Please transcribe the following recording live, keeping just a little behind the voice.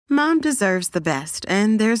Mom deserves the best,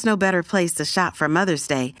 and there's no better place to shop for Mother's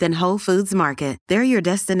Day than Whole Foods Market. They're your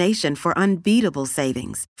destination for unbeatable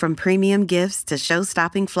savings, from premium gifts to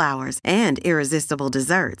show-stopping flowers and irresistible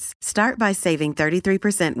desserts. Start by saving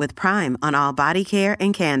 33% with Prime on all body care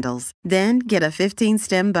and candles. Then get a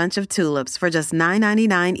 15-stem bunch of tulips for just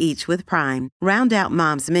 $9.99 each with Prime. Round out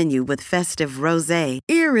Mom's menu with festive rosé,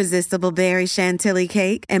 irresistible berry chantilly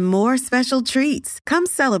cake, and more special treats. Come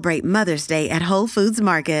celebrate Mother's Day at Whole Foods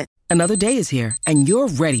Market. Another day is here, and you're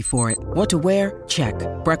ready for it. What to wear? Check.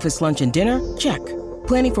 Breakfast, lunch, and dinner? Check.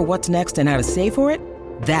 Planning for what's next and how to save for it?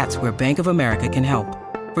 That's where Bank of America can help.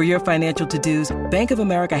 For your financial to-dos, Bank of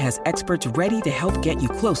America has experts ready to help get you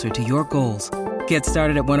closer to your goals. Get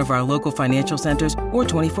started at one of our local financial centers or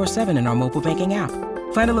 24/7 in our mobile banking app.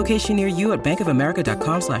 Find a location near you at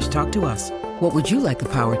bankofamerica.com/talktous. What would you like the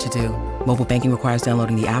power to do? Mobile banking requires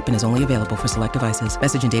downloading the app and is only available for select devices.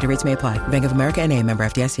 Message and data rates may apply. Bank of America N.A., member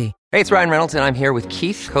FDIC. Hey, it's Ryan Reynolds, and I'm here with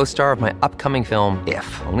Keith, co-star of my upcoming film, If,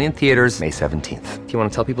 only in theaters May 17th. Do you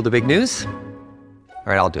want to tell people the big news?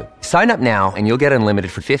 All right, I'll do it. Sign up now and you'll get unlimited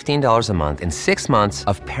for $15 a month and 6 months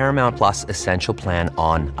of Paramount Plus Essential Plan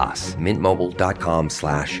on us.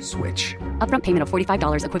 MintMobile.com/switch. Upfront payment of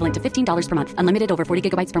 $45 equivalent to $15 per month. Unlimited over 40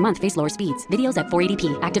 gigabytes per month. Face lower speeds. Videos at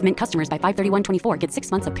 480p. Active Mint customers by 531.24 get 6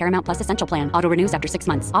 months of Paramount Plus Essential Plan. Auto renews after 6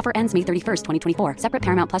 months. Offer ends May 31st, 2024. Separate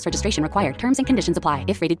Paramount Plus registration required. Terms and conditions apply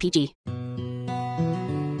if rated PG.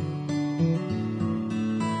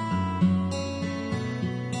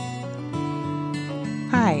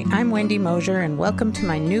 Hi, I'm Wendy Mosier, and welcome to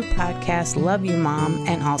my new podcast, Love You Mom,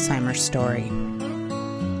 An Alzheimer's Story.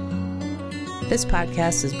 This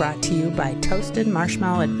podcast is brought to you by Toasted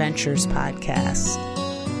Marshmallow Adventures Podcast.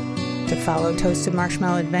 To follow Toasted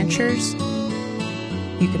Marshmallow Adventures,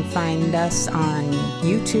 you can find us on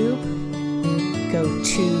YouTube. Go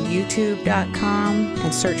to youtube.com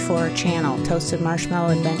and search for our channel, Toasted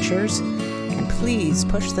Marshmallow Adventures, and please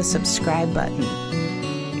push the subscribe button.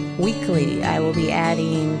 Weekly, I will be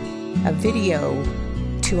adding a video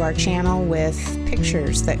to our channel with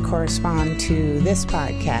pictures that correspond to this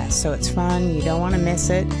podcast. So it's fun. You don't want to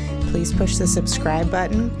miss it. Please push the subscribe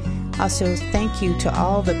button. Also, thank you to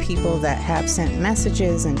all the people that have sent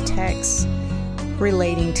messages and texts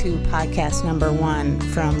relating to podcast number 1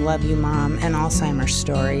 from Love You Mom, An Alzheimer's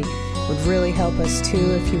Story. It would really help us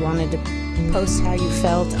too if you wanted to post how you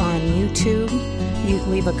felt on YouTube. You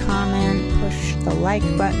leave a comment, push the like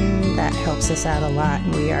button. That helps us out a lot,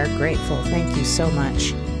 and we are grateful. Thank you so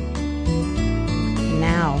much.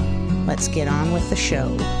 Now, let's get on with the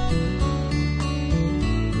show.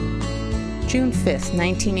 June 5th,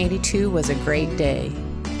 1982 was a great day.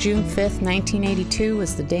 June 5th, 1982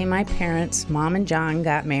 was the day my parents, Mom and John,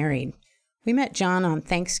 got married. We met John on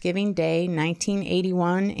Thanksgiving Day,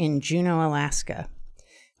 1981 in Juneau, Alaska.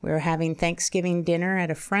 We were having Thanksgiving dinner at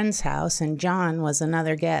a friend's house, and John was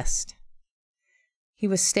another guest. He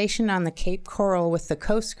was stationed on the Cape Coral with the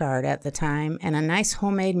Coast Guard at the time, and a nice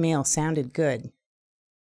homemade meal sounded good.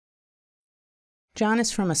 John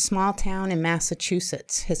is from a small town in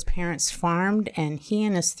Massachusetts. His parents farmed, and he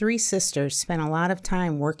and his 3 sisters spent a lot of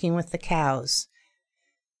time working with the cows.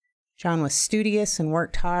 John was studious and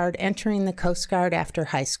worked hard, entering the Coast Guard after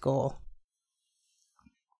high school.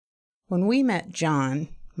 When we met John,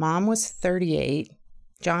 Mom was 38,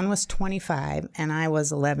 John was 25, and I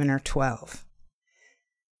was 11 or 12.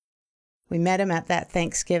 We met him at that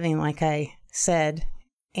Thanksgiving, like I said,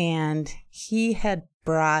 and he had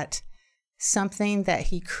brought something that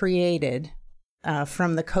he created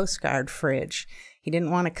from the Coast Guard fridge. He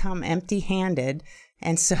didn't want to come empty-handed,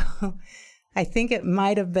 and so I think it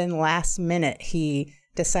might have been last minute he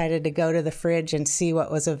decided to go to the fridge and see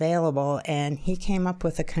what was available, and he came up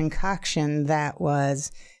with a concoction that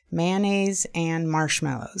was mayonnaise and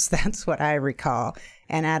marshmallows. That's what I recall.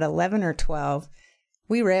 And at 11 or 12,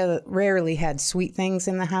 we rarely had sweet things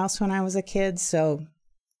in the house when I was a kid, so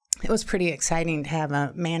it was pretty exciting to have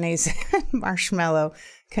a mayonnaise and marshmallow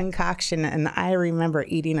concoction, and I remember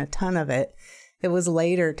eating a ton of it. It was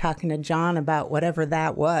later, talking to John about whatever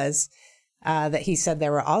that was, that he said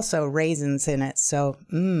there were also raisins in it. So,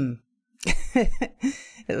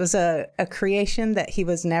 it was a creation that he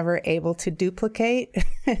was never able to duplicate,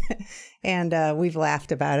 and we've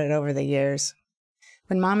laughed about it over the years.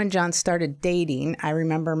 When Mom and John started dating, I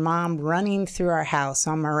remember Mom running through our house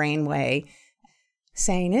on Moraine Way,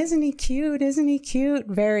 saying, "Isn't he cute? Isn't he cute?"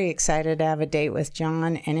 Very excited to have a date with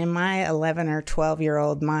John. And in my 11 or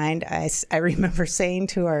 12-year-old mind, I remember saying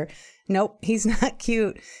to her, "Nope, he's not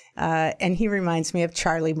cute." And he reminds me of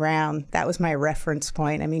Charlie Brown. That was my reference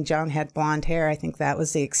point. I mean, John had blonde hair. I think that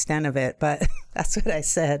was the extent of it, but that's what I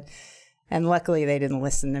said. And luckily, they didn't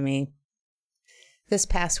listen to me. This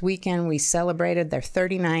past weekend, we celebrated their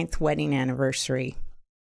 39th wedding anniversary.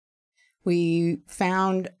 We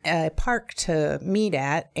found a park to meet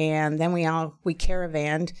at, and then we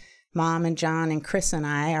caravanned. Mom and John and Chris and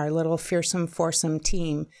I, our little fearsome foursome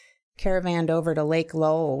team, caravanned over to Lake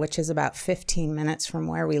Lowell, which is about 15 minutes from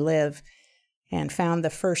where we live, and found the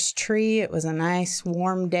first tree. It was a nice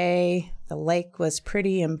warm day. The lake was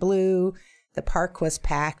pretty and blue. The park was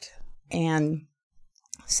packed, and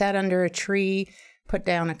sat under a tree, put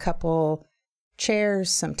down a couple chairs,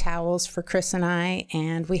 some towels for Chris and I,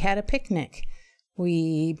 and we had a picnic.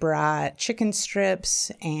 We brought chicken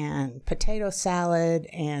strips and potato salad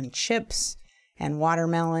and chips and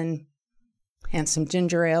watermelon and some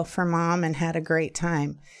ginger ale for Mom and had a great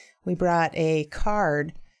time. We brought a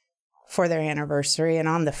card for their anniversary, and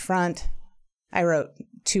on the front, I wrote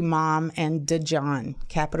to Mom and DeJohn,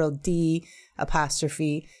 capital D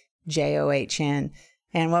apostrophe John.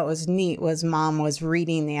 And what was neat was Mom was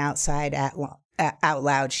reading the outside out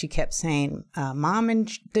loud. She kept saying, Mom and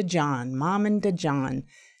DeJohn, Mom and DeJohn.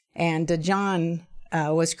 And DeJohn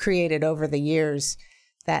was created over the years,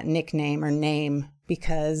 that nickname or name,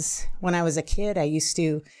 because when I was a kid, I used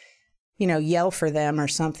to, yell for them or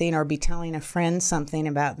something, or be telling a friend something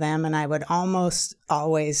about them. And I would almost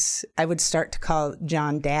always, I would start to call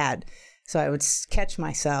John Dad. So I would catch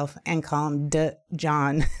myself and call him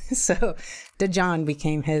DeJohn. So DeJohn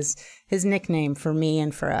became his nickname for me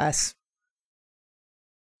and for us.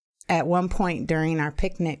 At one point during our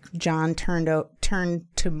picnic, John turned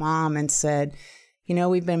to Mom and said,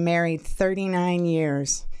 we've been married 39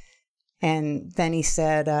 years. And then he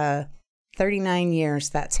said, 39 years,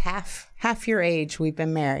 that's half your age we've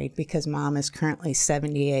been married, because Mom is currently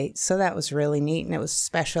 78. So that was really neat, and it was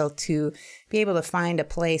special to be able to find a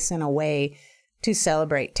place and a way to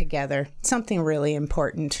celebrate together, something really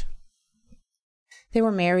important. They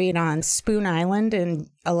were married on Spoon Island in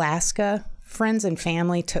Alaska. Friends and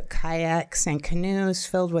family took kayaks and canoes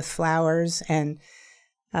filled with flowers and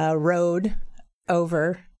rowed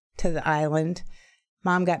over to the island.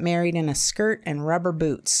 Mom got married in a skirt and rubber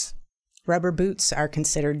boots. Rubber boots are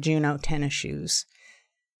considered Juneau tennis shoes.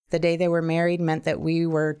 The day they were married meant that we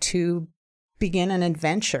were to begin an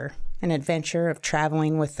adventure of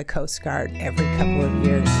traveling with the Coast Guard every couple of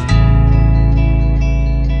years.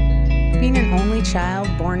 Being an only child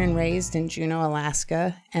born and raised in Juneau,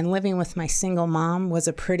 Alaska, and living with my single mom was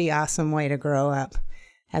a pretty awesome way to grow up.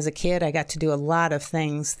 As a kid, I got to do a lot of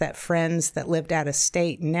things that friends that lived out of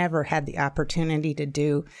state never had the opportunity to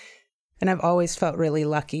do, and I've always felt really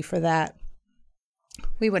lucky for that.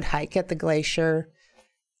 We would hike at the glacier,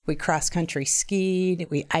 we cross-country skied,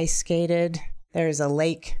 we ice skated. There's a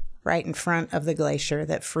lake right in front of the glacier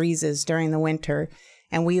that freezes during the winter,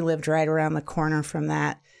 and we lived right around the corner from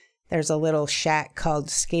that. There's a little shack called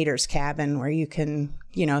Skater's Cabin where you can,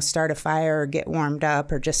 start a fire or get warmed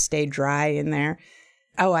up or just stay dry in there.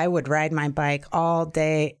 Oh, I would ride my bike all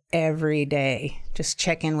day, every day. Just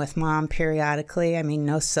check in with Mom periodically.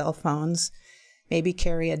 No cell phones. Maybe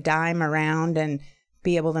carry a dime around and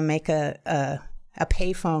be able to make a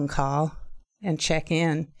payphone call and check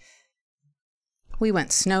in. We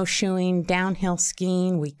went snowshoeing, downhill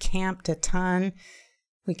skiing. We camped a ton.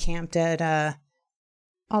 We camped at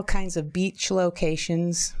all kinds of beach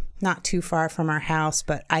locations, not too far from our house,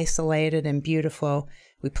 but isolated and beautiful.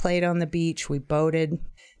 We played on the beach. We boated.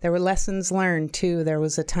 There were lessons learned, too. There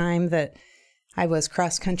was a time that I was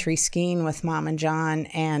cross-country skiing with Mom and John,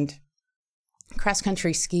 and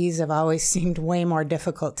cross-country skis have always seemed way more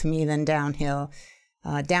difficult to me than downhill.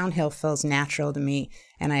 Downhill feels natural to me,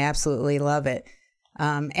 and I absolutely love it.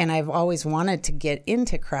 And I've always wanted to get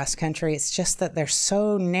into cross-country. It's just that they're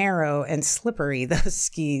so narrow and slippery, those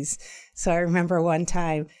skis. So I remember one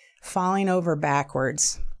time falling over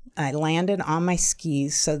backwards. I landed on my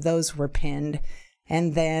skis, so those were pinned.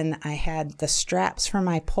 And then I had the straps for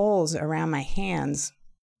my poles around my hands.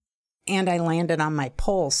 And I landed on my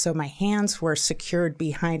poles, so my hands were secured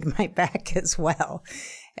behind my back as well.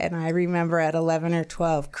 And I remember at 11 or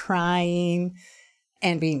 12 crying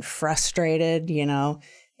and being frustrated,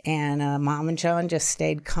 and Mom and John just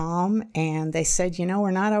stayed calm. And they said,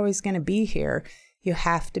 we're not always going to be here. You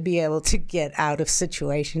have to be able to get out of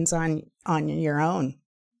situations on your own.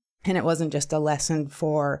 And it wasn't just a lesson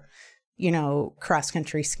for,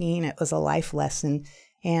 cross-country skiing. It was a life lesson.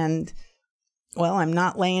 And, well, I'm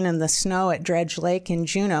not laying in the snow at Dredge Lake in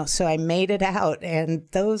Juneau, so I made it out. And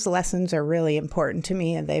those lessons are really important to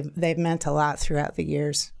me, and they've meant a lot throughout the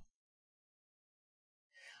years.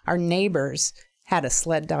 Our neighbors had a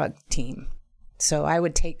sled dog team. So I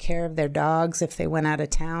would take care of their dogs if they went out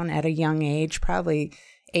of town at a young age, probably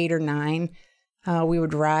 8 or 9. We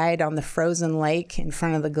would ride on the frozen lake in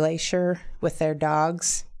front of the glacier with their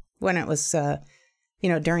dogs when it was,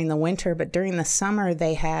 during the winter. But during the summer,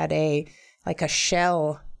 they had a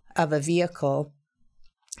shell of a vehicle,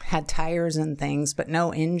 had tires and things, but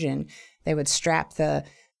no engine. They would strap the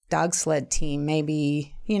dog sled team,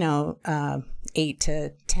 maybe, 8 to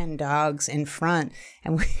 10 dogs in front.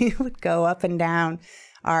 And we would go up and down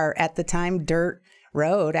our, at the time, dirt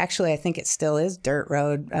road. Actually, I think it still is dirt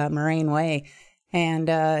road, Moraine Way.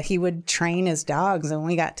 And he would train his dogs, and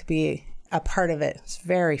we got to be a part of it. It's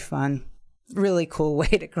very fun. Really cool way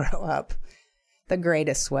to grow up. The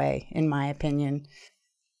greatest way, in my opinion.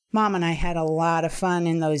 Mom and I had a lot of fun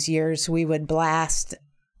in those years. We would blast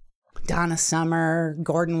Donna Summer,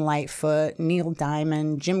 Gordon Lightfoot, Neil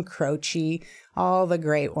Diamond, Jim Croce, all the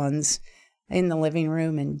great ones in the living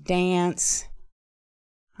room and dance.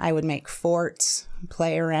 I would make forts,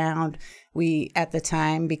 play around. We, at the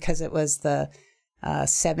time, because it was the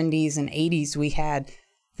 70s and 80s, we had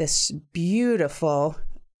this beautiful,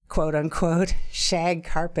 quote unquote, shag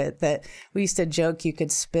carpet that we used to joke you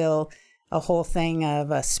could spill a whole thing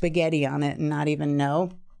of spaghetti on it and not even know,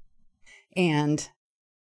 and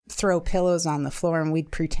throw pillows on the floor, and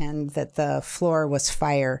we'd pretend that the floor was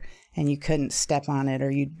fire and you couldn't step on it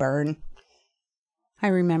or you'd burn. I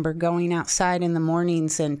remember going outside in the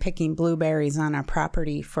mornings and picking blueberries on our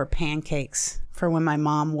property for pancakes for when my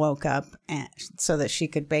mom woke up, so that she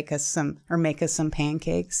could make us some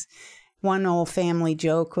pancakes. One old family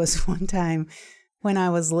joke was one time when I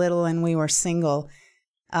was little and we were single,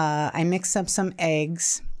 I mixed up some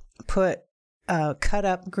eggs, put cut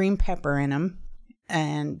up green pepper in them,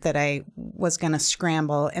 and that I was going to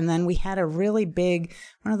scramble. And then we had a really big,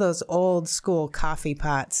 one of those old school coffee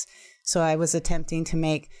pots. So I was attempting to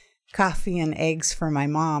make coffee and eggs for my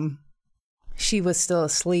mom. She was still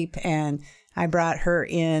asleep, and I brought her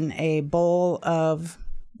in a bowl of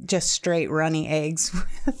just straight runny eggs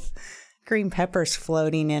with green peppers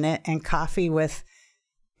floating in it, and coffee with,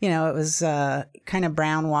 it was kind of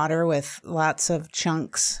brown water with lots of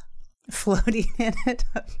chunks floating in it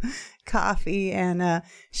of coffee. And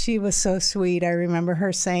she was so sweet. I remember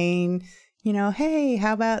her saying, hey,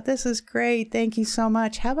 how about, this is great. Thank you so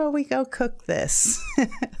much. How about we go cook this?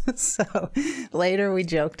 So later we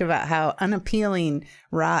joked about how unappealing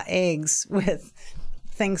raw eggs with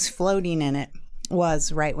things floating in it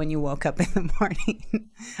was right when you woke up in the morning.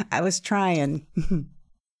 I was trying.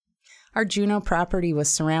 Our Juneau property was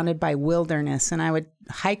surrounded by wilderness, and I would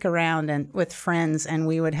hike around and with friends, and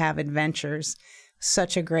we would have adventures.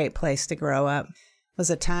 Such a great place to grow up. It was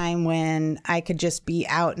a time when I could just be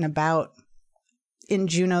out and about. In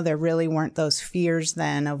Juneau, there really weren't those fears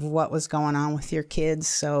then of what was going on with your kids,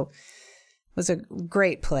 so it was a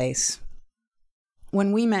great place.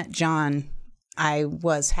 When we met John, I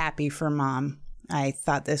was happy for Mom. I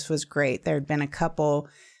thought this was great. There had been a couple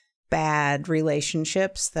bad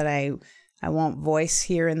relationships that I won't voice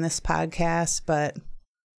here in this podcast, but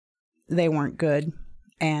they weren't good.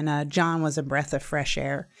 And John was a breath of fresh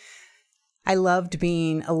air. I loved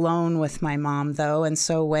being alone with my mom, though. And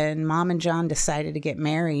so when Mom and John decided to get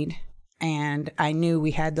married, and I knew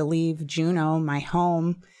we had to leave Juneau, my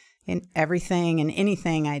home, and everything and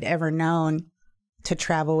anything I'd ever known, to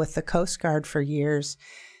travel with the Coast Guard for years,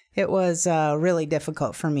 it was really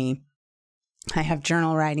difficult for me. I have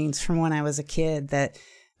journal writings from when I was a kid that,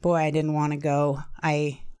 boy, I didn't want to go.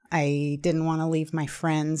 I didn't want to leave my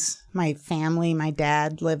friends, my family. My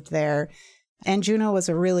dad lived there. And Juneau was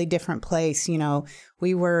a really different place.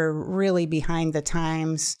 We were really behind the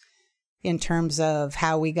times in terms of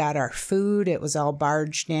how we got our food. It was all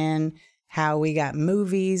barged in. How we got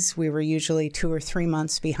movies. We were usually 2 or 3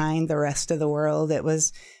 months behind the rest of the world. It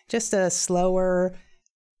was just a slower,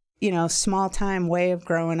 small time way of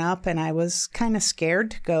growing up. And I was kind of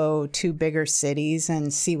scared to go to bigger cities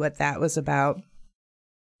and see what that was about.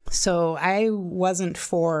 So I wasn't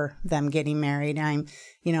for them getting married. I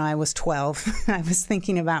was 12. I was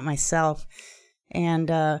thinking about myself. And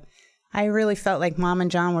I really felt like Mom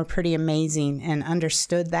and John were pretty amazing and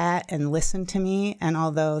understood that and listened to me. And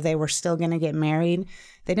although they were still going to get married,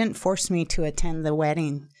 they didn't force me to attend the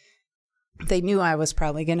wedding. They knew I was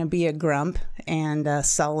probably going to be a grump and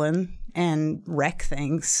sullen and wreck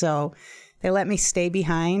things. So they let me stay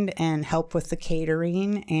behind and help with the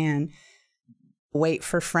catering and wait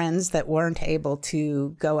for friends that weren't able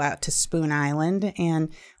to go out to Spoon Island. And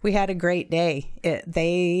we had a great day.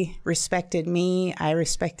 They respected me. I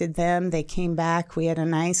respected them. They came back. We had a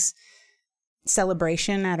nice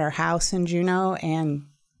celebration at our house in Juneau. And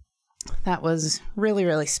that was really,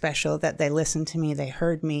 really special that they listened to me. They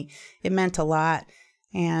heard me. It meant a lot.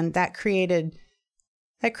 And that created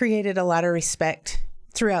that created a lot of respect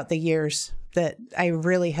throughout the years that I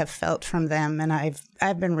really have felt from them, and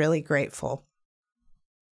I've been really grateful.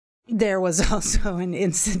 There was also an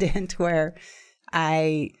incident where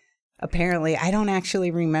I don't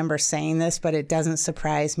actually remember saying this, but it doesn't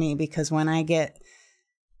surprise me because when I get,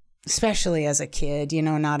 especially as a kid,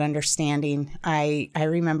 not understanding, I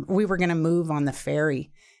remember we were going to move on the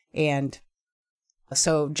ferry, and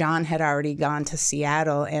so John had already gone to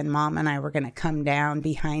Seattle, and Mom and I were going to come down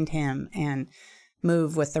behind him and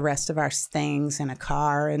move with the rest of our things in a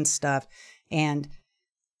car and stuff. And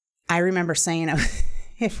I remember saying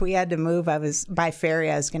if we had to move, by ferry,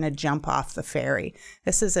 I was going to jump off the ferry.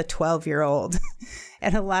 This is a 12-year-old.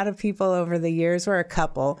 And a lot of people over the years, or a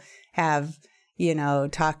couple, have,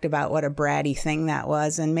 talked about what a bratty thing that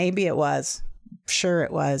was. And maybe it was. Sure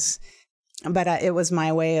it was. But it was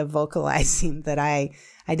my way of vocalizing that I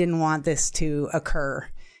didn't want this to occur,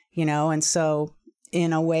 and so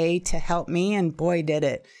in a way to help me, and boy, did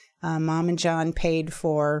it. Mom and John paid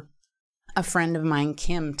for a friend of mine,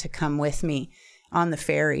 Kim, to come with me on the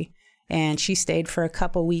ferry. And she stayed for a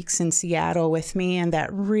couple weeks in Seattle with me. And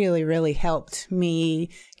that really, really helped me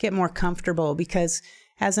get more comfortable because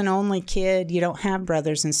as an only kid, you don't have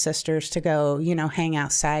brothers and sisters to go, hang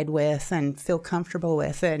outside with and feel comfortable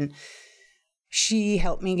with. And she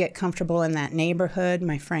helped me get comfortable in that neighborhood,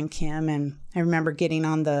 my friend Kim. And I remember getting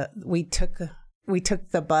on we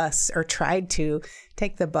took the bus, or tried to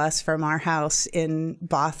take the bus from our house in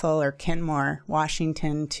Bothell or Kenmore,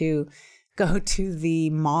 Washington, to go to the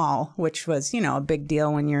mall, which was, a big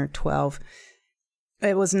deal when you're 12.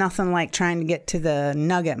 It was nothing like trying to get to the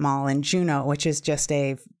Nugget Mall in Juneau, which is just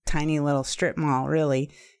a tiny little strip mall, really.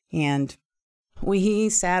 And we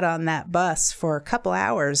sat on that bus for a couple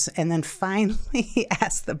hours and then finally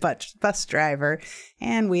asked the bus driver,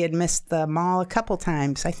 and we had missed the mall a couple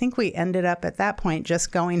times. I think we ended up at that point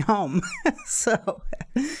just going home. So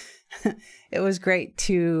it was great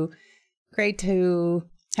to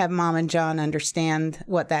have Mom and John understand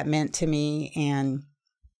what that meant to me and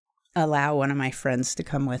allow one of my friends to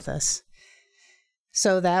come with us.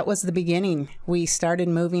 So that was the beginning. We started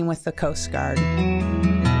moving with the Coast Guard.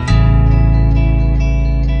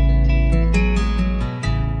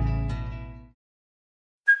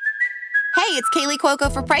 Hey, it's Kaylee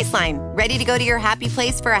Cuoco for Priceline. Ready to go to your happy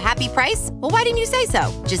place for a happy price? Well, why didn't you say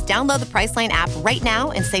so? Just download the Priceline app right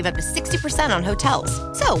now and save up to 60% on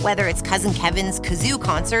hotels. So whether it's Cousin Kevin's Kazoo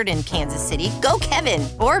Concert in Kansas City, go Kevin,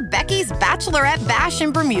 or Becky's Bachelorette Bash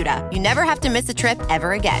in Bermuda, you never have to miss a trip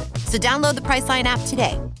ever again. So download the Priceline app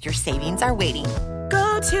today. Your savings are waiting.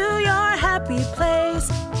 Go to your happy place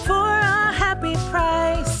for a happy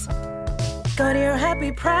price. Go to your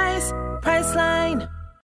happy price, Priceline.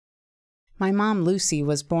 My mom, Lucy,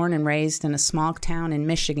 was born and raised in a small town in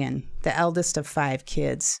Michigan, the eldest of 5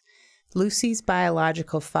 kids. Lucy's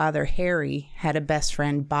biological father, Harry, had a best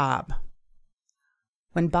friend, Bob.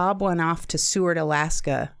 When Bob went off to Seward,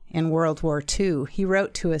 Alaska in World War II, he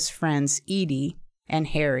wrote to his friends Edie and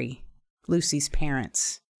Harry, Lucy's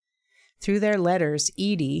parents. Through their letters,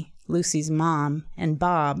 Edie, Lucy's mom, and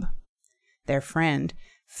Bob, their friend,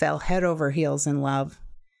 fell head over heels in love.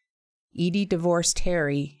 Edie divorced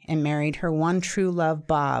Harry and married her one true love,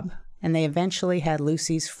 Bob, and they eventually had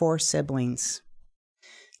Lucy's 4 siblings.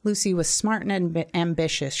 Lucy was smart and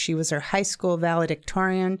ambitious. She was her high school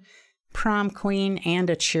valedictorian, prom queen, and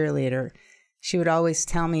a cheerleader. She would always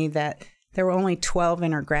tell me that there were only 12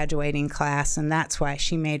 in her graduating class, and that's why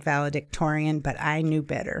she made valedictorian, but I knew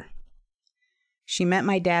better. She met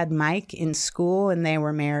my dad, Mike, in school, and they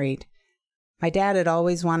were married. My dad had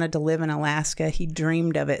always wanted to live in Alaska. He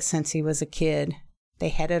dreamed of it since he was a kid. They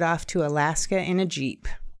headed off to Alaska in a Jeep.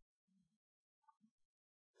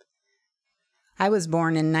 I was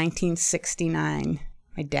born in 1969.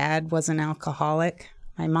 My dad was an alcoholic.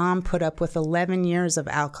 My mom put up with 11 years of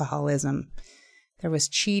alcoholism. There was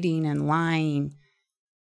cheating and lying,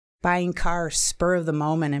 buying cars spur of the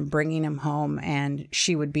moment and bringing them home, and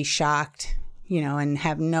she would be shocked, and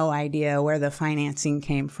have no idea where the financing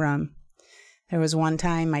came from. There was one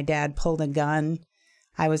time my dad pulled a gun.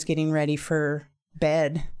 I was getting ready for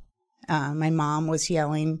bed. My mom was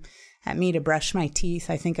yelling at me to brush my teeth.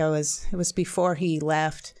 I think it was before he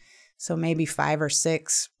left, so maybe 5 or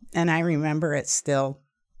 6. And I remember it still.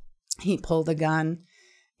 He pulled a gun,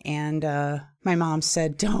 and my mom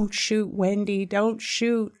said, "Don't shoot, Wendy, don't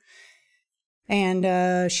shoot."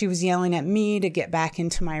 And she was yelling at me to get back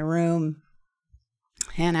into my room.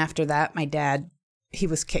 And after that, my dad, he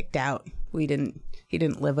was kicked out. He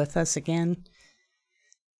didn't live with us again.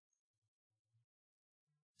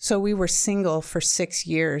 So we were single for 6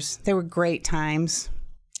 years. They were great times.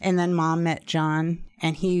 And then Mom met John,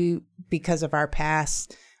 and he, because of our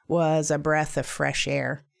past, was a breath of fresh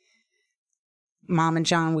air. Mom and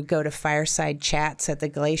John would go to fireside chats at the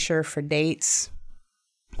glacier for dates.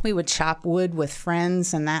 We would chop wood with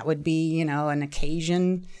friends, and that would be, an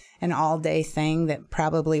occasion, an all-day thing that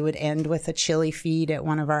probably would end with a chili feed at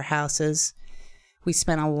one of our houses. We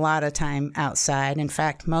spent a lot of time outside. In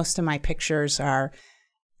fact, most of my pictures are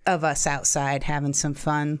of us outside having some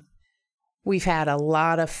fun. We've had a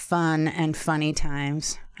lot of fun and funny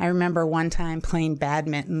times. I remember one time playing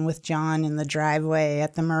badminton with John in the driveway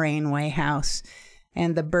at the Morainway house,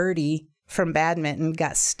 and the birdie from badminton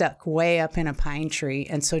got stuck way up in a pine tree,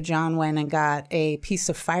 and so John went and got a piece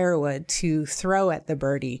of firewood to throw at the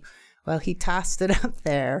birdie. Well, he tossed it up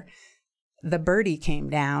there. The birdie came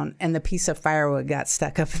down, and the piece of firewood got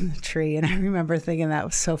stuck up in the tree, and I remember thinking that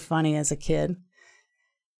was so funny as a kid.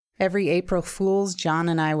 Every April Fool's, John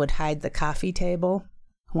and I would hide the coffee table.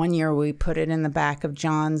 One year we put it in the back of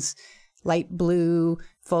John's light blue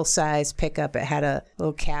full-size pickup. It had a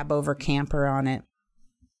little cab over camper on it.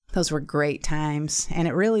 Those were great times, and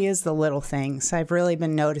it really is the little things. I've really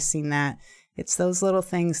been noticing that. It's those little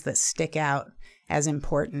things that stick out as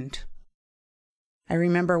important. I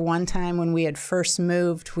remember one time when we had first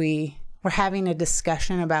moved, we were having a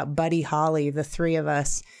discussion about Buddy Holly, the three of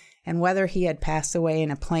us, and whether he had passed away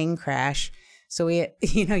in a plane crash. So you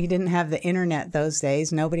didn't have the internet those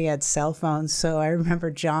days. Nobody had cell phones. So I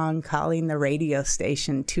remember John calling the radio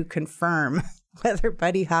station to confirm whether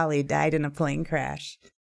Buddy Holly died in a plane crash.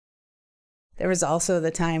 There was also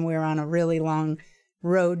the time we were on a really long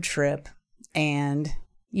road trip, and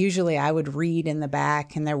usually I would read in the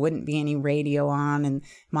back and there wouldn't be any radio on, and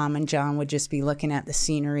Mom and John would just be looking at the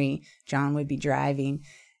scenery. John would be driving.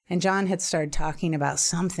 And John had started talking about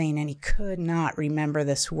something, and he could not remember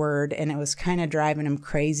this word, and it was kind of driving him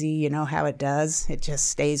crazy. You know how it does. It just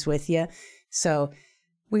stays with you. So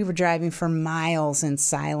we were driving for miles in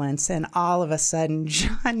silence, and all of a sudden,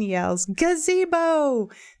 John yells, "Gazebo!"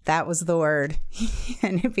 That was the word.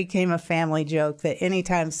 And it became a family joke that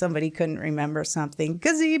anytime somebody couldn't remember something,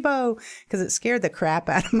 gazebo, because it scared the crap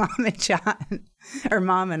out of Mom and John, or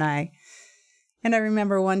Mom and I. And I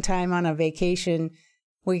remember one time on a vacation,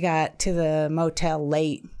 we got to the motel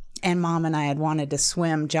late, and Mom and I had wanted to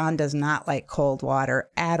swim. John does not like cold water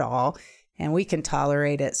at all, and we can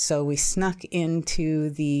tolerate it. So we snuck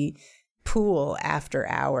into the pool after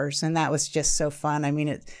hours, and that was just so fun. I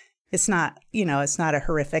mean, it's not, it's not a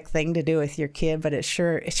horrific thing to do with your kid, but it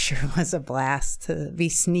sure was a blast to be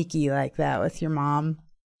sneaky like that with your mom.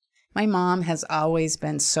 My mom has always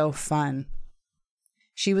been so fun.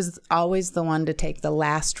 She was always the one to take the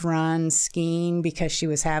last run skiing because she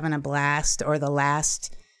was having a blast, or the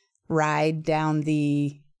last ride down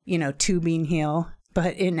the, tubing hill.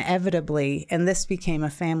 But inevitably, and this became a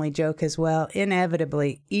family joke as well,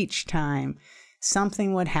 inevitably, each time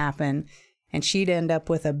something would happen and she'd end up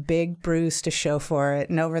with a big bruise to show for it.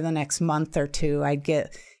 And over the next month or two, I'd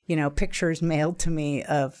get, pictures mailed to me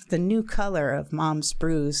of the new color of Mom's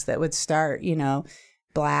bruise that would start,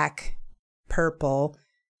 black, purple,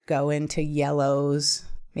 go into yellows,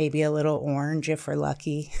 maybe a little orange if we're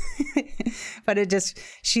lucky. But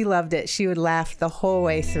she loved it. She would laugh the whole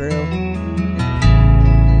way through.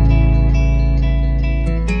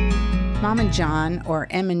 Mom and John, or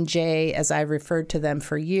M&J as I've referred to them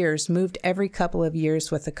for years, moved every couple of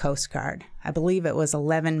years with the Coast Guard. I believe it was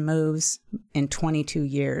 11 moves in 22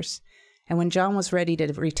 years. And when John was ready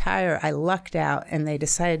to retire, I lucked out, and they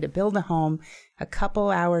decided to build a home a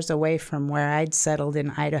couple hours away from where I'd settled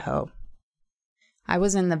in Idaho. I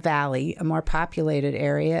was in the valley, a more populated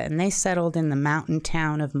area, and they settled in the mountain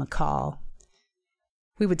town of McCall.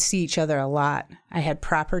 We would see each other a lot. I had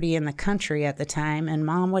property in the country at the time, and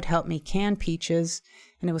Mom would help me can peaches,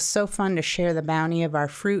 and it was so fun to share the bounty of our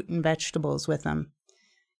fruit and vegetables with them.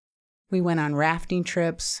 We went on rafting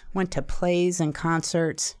trips, went to plays and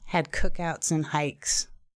concerts, had cookouts and hikes.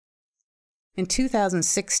 In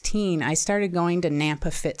 2016, I started going to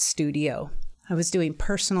Nampa Fit Studio. I was doing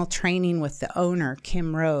personal training with the owner,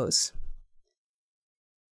 Kim Rose.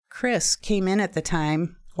 Chris came in at the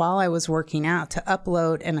time while I was working out to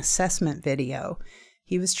upload an assessment video.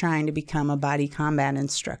 He was trying to become a body combat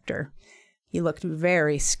instructor. He looked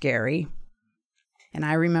very scary. And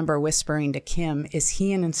I remember whispering to Kim, "Is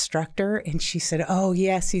he an instructor?" And she said, "Oh,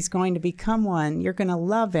 yes, he's going to become one. You're going to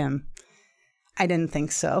love him." I didn't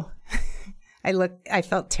think so. I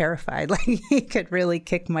felt terrified, like he could really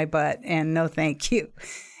kick my butt, and no thank you.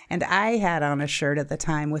 And I had on a shirt at the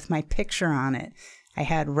time with my picture on it. I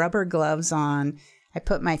had rubber gloves on. I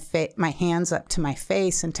put my hands up to my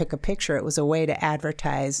face and took a picture. It was a way to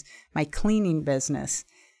advertise my cleaning business.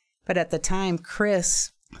 But at the time,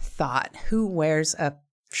 Chris thought, who wears a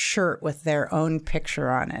shirt with their own picture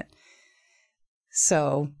on it?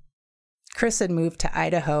 So Chris had moved to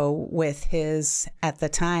Idaho with his, at the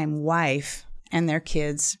time, wife and their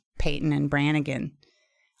kids, Peyton and Brannigan.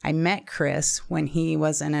 I met Chris when he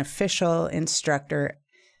was an official instructor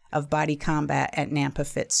of body combat at Nampa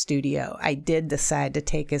Fit Studio. I did decide to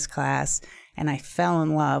take his class, and I fell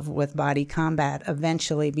in love with body combat,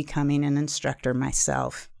 eventually becoming an instructor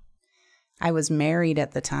myself. I was married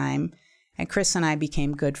at the time, and Chris and I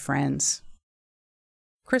became good friends.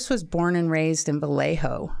 Chris was born and raised in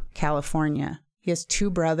Vallejo, California. He has 2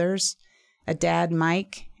 brothers, a dad,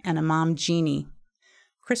 Mike, and a mom, Jeannie.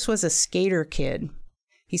 Chris was a skater kid.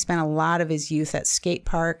 He spent a lot of his youth at skate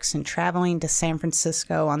parks and traveling to San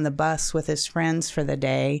Francisco on the bus with his friends for the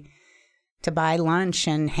day to buy lunch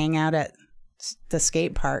and hang out at the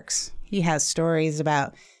skate parks. He has stories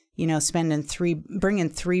about,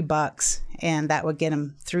 bringing $3, and that would get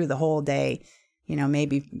him through the whole day.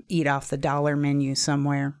 Maybe eat off the dollar menu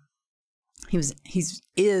somewhere. He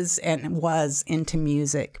is and was into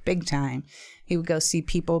music big time. He would go see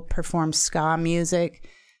people perform ska music,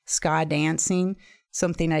 ska dancing,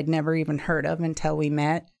 something I'd never even heard of until we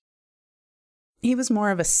met. He was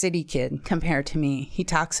more of a city kid compared to me. He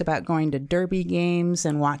talks about going to derby games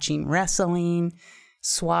and watching wrestling,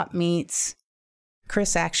 swap meets.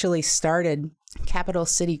 Chris actually started Capital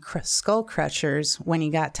City Skull Crushers when he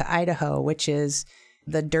got to Idaho, which is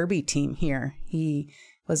the derby team here. He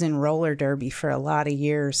was in roller derby for a lot of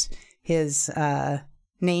years. His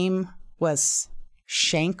name was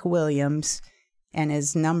Shank Williams, and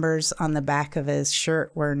his numbers on the back of his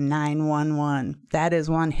shirt were 911. That is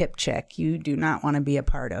one hip check you do not want to be a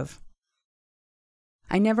part of.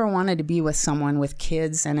 I never wanted to be with someone with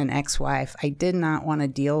kids and an ex-wife. I did not want to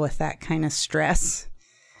deal with that kind of stress.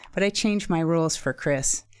 But I changed my rules for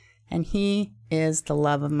Chris, and he is the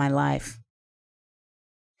love of my life.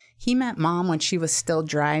 He met Mom when she was still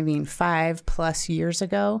driving 5+ years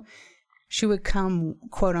ago. She would come,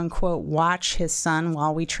 quote unquote, watch his son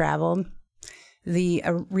while we traveled. The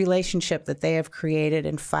relationship that they have created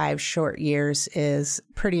in 5 short years is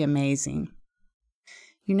pretty amazing.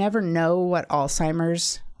 You never know with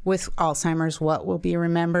Alzheimer's, what will be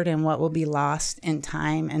remembered and what will be lost in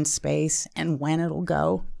time and space and when it'll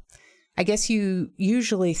go. I guess you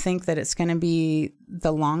usually think that it's going to be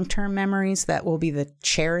the long-term memories that will be the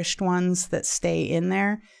cherished ones that stay in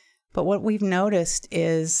there. But what we've noticed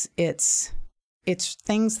is it's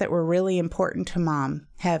things that were really important to Mom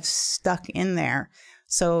have stuck in there.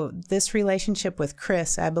 So this relationship with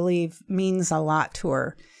Chris, I believe, means a lot to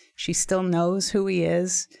her. She still knows who he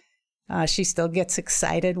is. She still gets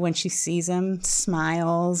excited when she sees him,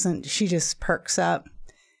 smiles, and she just perks up.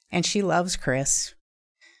 And she loves Chris.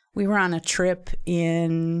 We were on a trip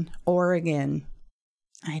in Oregon.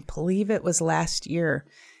 I believe it was last year.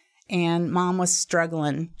 And Mom was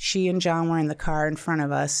struggling. She and John were in the car in front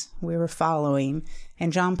of us. We were following.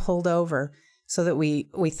 And John pulled over so that we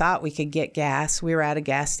thought we could get gas. We were at a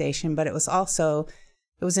gas station, but it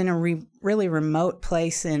was in a really remote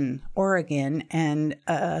place in Oregon. And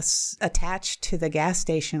attached to the gas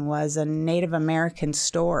station was a Native American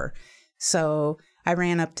store. So I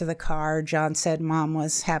ran up to the car. John said Mom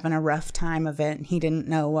was having a rough time of it, and he didn't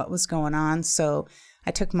know what was going on. So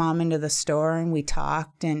I took Mom into the store and we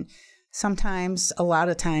talked. And sometimes, a lot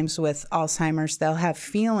of times with Alzheimer's, they'll have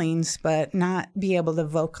feelings but not be able to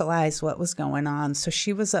vocalize what was going on. So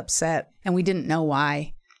she was upset and we didn't know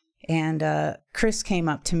why. And Chris came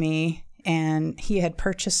up to me and he had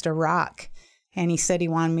purchased a rock. And he said he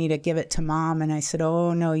wanted me to give it to Mom. And I said,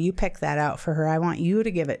 oh, no, you pick that out for her. I want you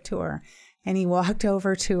to give it to her. And he walked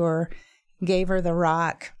over to her, gave her the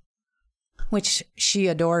rock, which she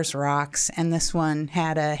adores rocks. And this one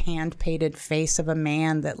had a hand-painted face of a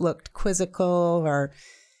man that looked quizzical or,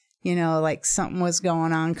 like something was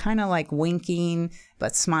going on, kind of like winking,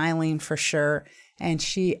 but smiling for sure. And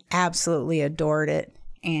she absolutely adored it.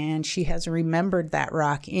 And she has remembered that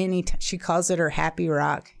rock. She calls it her happy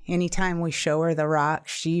rock. Anytime we show her the rock,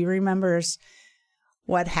 she remembers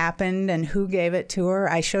what happened and who gave it to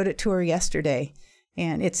her. I showed it to her yesterday.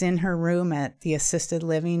 And it's in her room at the assisted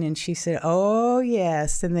living. And she said, oh,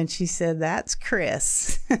 yes. And then she said, that's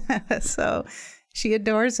Chris. So she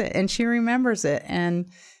adores it and she remembers it. And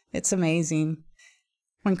it's amazing.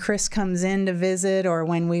 When Chris comes in to visit or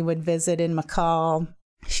when we would visit in McCall,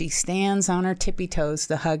 she stands on her tippy toes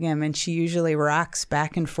to hug him. And she usually rocks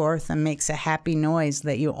back and forth and makes a happy noise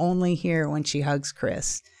that you only hear when she hugs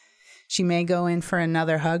Chris. She may go in for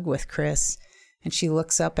another hug with Chris. And she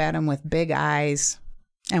looks up at him with big eyes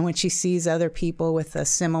And when she sees other people with a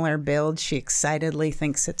similar build, she excitedly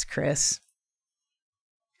thinks it's Chris.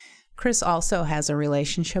 Chris also has a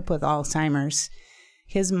relationship with Alzheimer's.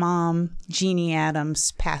 His mom, Jeannie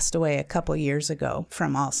Adams, passed away a couple years ago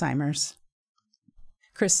from Alzheimer's.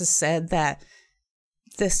 Chris has said that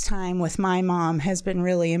this time with my mom has been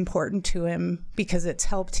really important to him because it's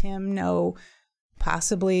helped him know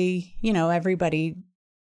possibly, everybody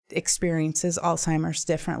experiences Alzheimer's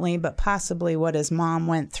differently, but possibly what his mom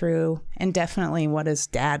went through and definitely what his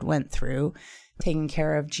dad went through taking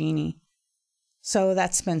care of Jeannie. So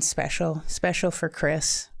that's been special for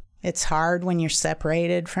Chris. It's hard when you're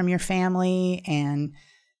separated from your family and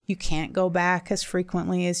you can't go back as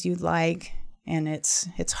frequently as you'd like. And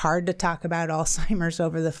it's hard to talk about Alzheimer's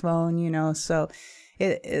over the phone, so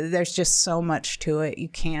there's just so much to it. You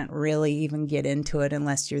can't really even get into it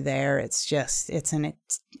unless you're there. It's an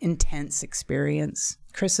intense experience.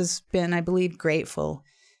 Chris has been, I believe, grateful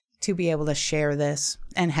to be able to share this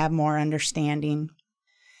and have more understanding.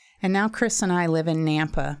 And now Chris and I live in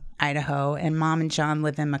Nampa, Idaho, and Mom and John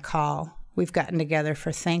live in McCall. We've gotten together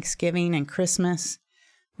for Thanksgiving and Christmas.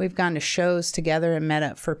 We've gone to shows together and met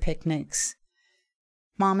up for picnics.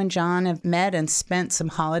 Mom and John have met and spent some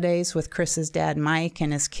holidays with Chris's dad, Mike,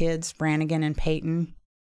 and his kids, Brannigan and Peyton.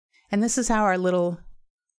 And this is how our little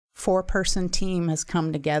 4-person team has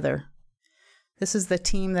come together. This is the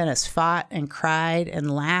team that has fought and cried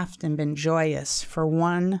and laughed and been joyous for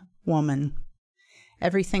one woman.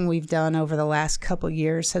 Everything we've done over the last couple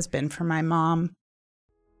years has been for my mom.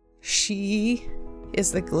 She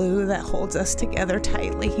is the glue that holds us together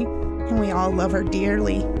tightly, and we all love her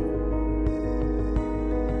dearly.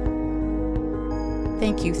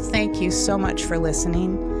 Thank you so much for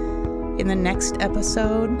listening. In the next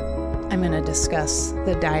episode, I'm going to discuss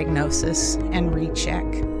the diagnosis and recheck.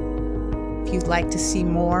 If you'd like to see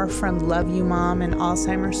more from Love You Mom and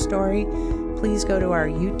Alzheimer's Story, please go to our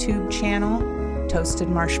YouTube channel, Toasted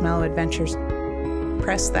Marshmallow Adventures.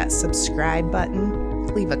 Press that subscribe button,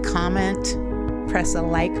 leave a comment, press a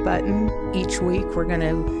like button. Each week we're going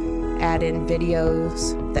to add in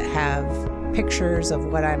videos that have pictures of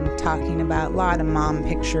what I'm talking about. A lot of mom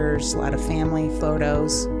pictures, a lot of family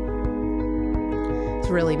photos. It's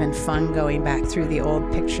really been fun going back through the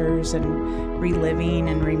old pictures and reliving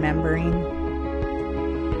and remembering.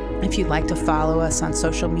 If you'd like to follow us on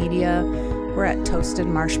social media, we're at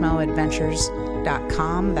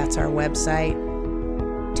toastedmarshmallowadventures.com. That's our website.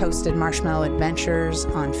 Toasted Marshmallow Adventures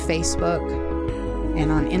on Facebook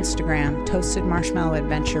and on Instagram, Toasted Marshmallow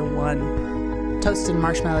Adventure 1. Toasted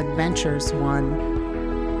Marshmallow Adventures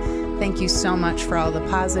 1. Thank you so much for all the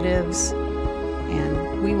positives,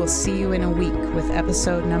 and we will see you in a week with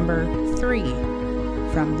episode number 3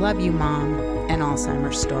 from Love You Mom and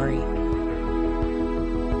Alzheimer's Story.